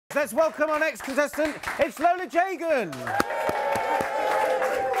Let's welcome our next contestant. It's Lola Jagun.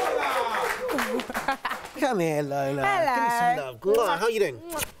 Come here, Lola. Hello. Give me some love. Mwah. How are you doing?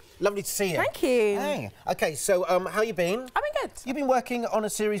 Lovely to see you. Thank you. Hey. Okay, so how you been? I've been good. You've been working on a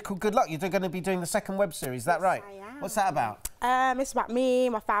series called Good Luck. You're going to be doing the second web series, is that right? I am. What's that about? It's about me,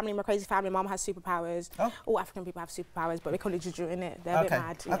 my family, my crazy family. Mum has superpowers. Oh. All African people have superpowers, but we call it juju, innit? They're a bit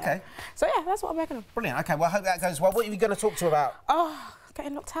mad. Yeah. Okay. So yeah, that's what I'm working on. Brilliant. Okay, well, I hope that goes well. What are you going to talk to about? Oh,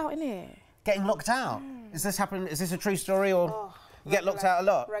 getting locked out, innit? Getting locked out? Is this happening? Is this a true story or you get locked out a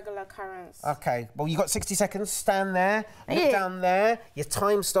lot? Regular occurrence. Okay, well, you've got 60 seconds. Stand there, look down there. Your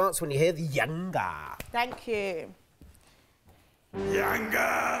time starts when you hear the Yanga. Thank you.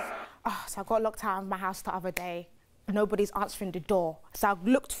 Yanga! Oh, so I got locked out of my house the other day. Nobody's answering the door. So I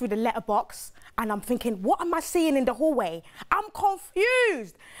looked through the letterbox and I'm thinking, what am I seeing in the hallway? I'm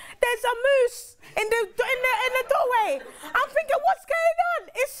confused. There's a moose in the doorway. I'm thinking, what's going on?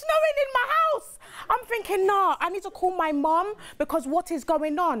 It's snowing in my house. I'm thinking, no, I need to call my mum because what is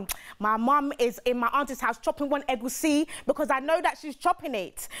going on? My mum is in my auntie's house chopping one egusi because I know that she's chopping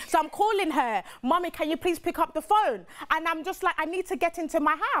it. So I'm calling her, Mummy, can you please pick up the phone? And I'm just like, I need to get into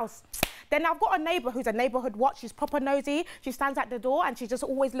my house. Then I've got a neighbour who's a neighbourhood watch. She's proper nosy. She stands at the door and she's just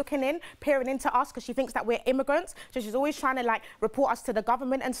always looking in, peering into us because she thinks that we're immigrants. So she's always trying to like report us to the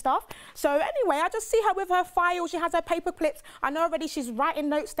government and stuff. So anyway, I just see her with her file. She has her paper clips. I know already she's writing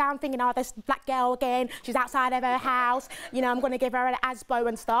notes down thinking, oh, this black girl again. She's outside of her house. You know, I'm going to give her an ASBO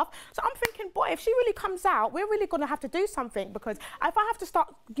and stuff. So I'm thinking, boy, if she really comes out, we're really going to have to do something because if I have to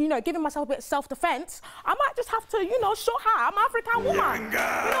start, you know, giving myself a bit of self-defense, I might just have to, you know, show her I'm an African woman.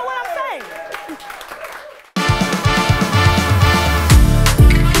 Yanga. You know what I'm saying?